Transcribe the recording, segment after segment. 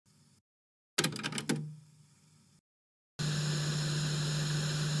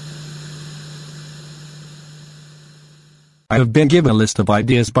I have been given a list of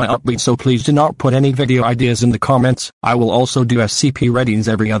ideas by Upbeat, so please do not put any video ideas in the comments. I will also do SCP ratings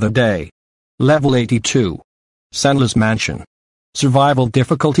every other day. Level 82. Saneless Mansion. Survival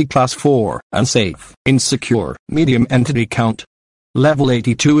difficulty class 4, unsafe, insecure, medium entity count. Level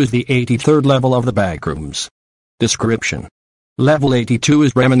 82 is the 83rd level of the Backrooms. Description. Level 82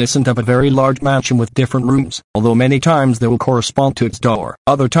 is reminiscent of a very large mansion with different rooms, although many times they will correspond to its door.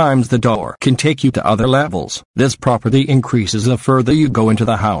 Other times the door can take you to other levels. This property increases the further you go into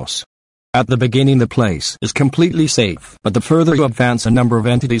the house. At the beginning the place is completely safe, but the further you advance the number of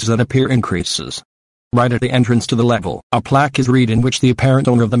entities that appear increases. Right at the entrance to the level, a plaque is read in which the apparent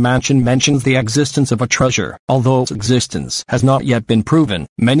owner of the mansion mentions the existence of a treasure. Although its existence has not yet been proven,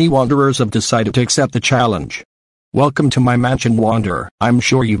 many wanderers have decided to accept the challenge. Welcome to my mansion, wanderer. I'm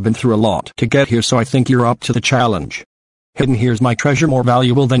sure you've been through a lot to get here, so I think you're up to the challenge. Hidden here's my treasure, more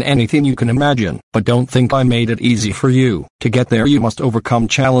valuable than anything you can imagine, but don't think I made it easy for you. To get there you must overcome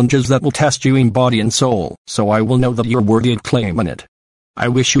challenges that will test you in body and soul, so I will know that you're worthy of claiming it. I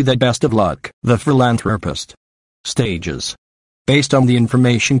wish you the best of luck. The Philanthropist. Stages. Based on the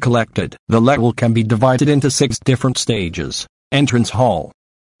information collected, the level can be divided into 6 different stages. Entrance Hall.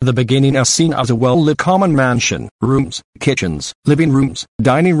 The beginning is seen as a well-lit common mansion. Rooms, kitchens, living rooms,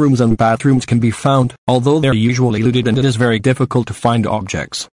 dining rooms and bathrooms can be found, although they're usually looted and it is very difficult to find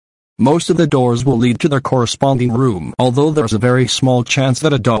objects. Most of the doors will lead to their corresponding room, although there's a very small chance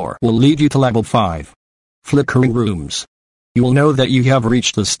that a door will lead you to level 5. Flickering rooms. You will know that you have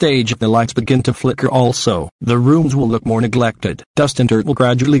reached the stage if the lights begin to flicker also. The rooms will look more neglected. Dust and dirt will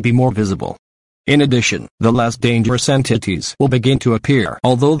gradually be more visible. In addition, the less dangerous entities will begin to appear,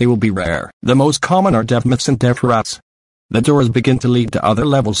 although they will be rare. The most common are deaf myths and deaf rats. The doors begin to lead to other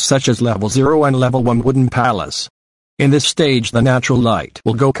levels such as level 0 and level 1 wooden palace. In this stage the natural light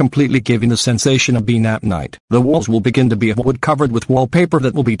will go completely, giving the sensation of being at night. The walls will begin to be of wood covered with wallpaper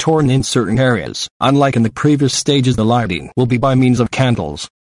that will be torn in certain areas. Unlike in the previous stages, the lighting will be by means of candles,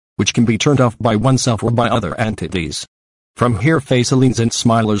 which can be turned off by oneself or by other entities. From here facelines and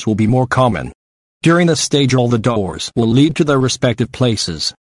smilers will be more common. During this stage all the doors will lead to their respective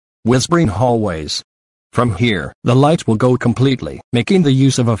places. Whispering hallways. From here, the lights will go completely, making the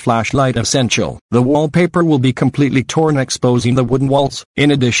use of a flashlight essential. The wallpaper will be completely torn, exposing the wooden walls. In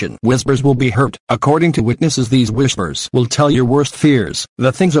addition, whispers will be heard. According to witnesses, these whispers will tell your worst fears,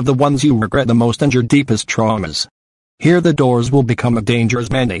 the things of the ones you regret the most and your deepest traumas. Here the doors will become a danger, as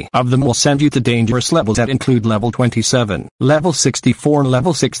many of them will send you to dangerous levels that include level 27, level 64 and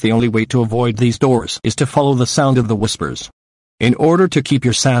level 6. The only way to avoid these doors is to follow the sound of the whispers. In order to keep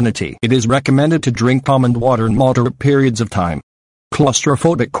your sanity, it is recommended to drink common water in moderate periods of time.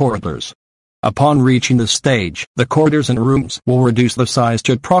 Claustrophobic corridors. Upon reaching this stage, the corridors and rooms will reduce the size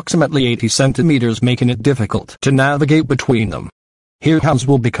to approximately 80 centimeters, making it difficult to navigate between them. Here hounds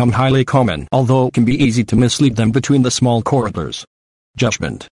will become highly common, although it can be easy to mislead them between the small corridors.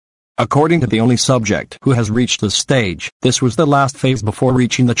 Judgment. According to the only subject who has reached this stage, this was the last phase before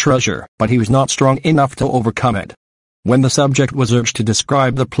reaching the treasure, but he was not strong enough to overcome it. When the subject was urged to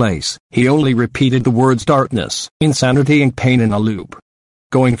describe the place, he only repeated the words darkness, insanity and pain in a loop.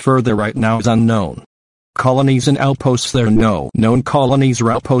 Going further right now is unknown. Colonies and outposts. There are no known colonies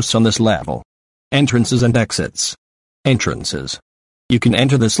or outposts on this level. Entrances and exits. Entrances. You can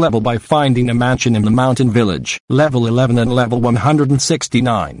enter this level by finding a mansion in the mountain village, level 11 and level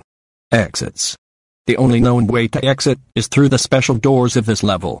 169. Exits. The only known way to exit is through the special doors of this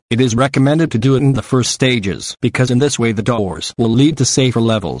level. It is recommended to do it in the first stages, because in this way the doors will lead to safer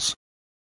levels.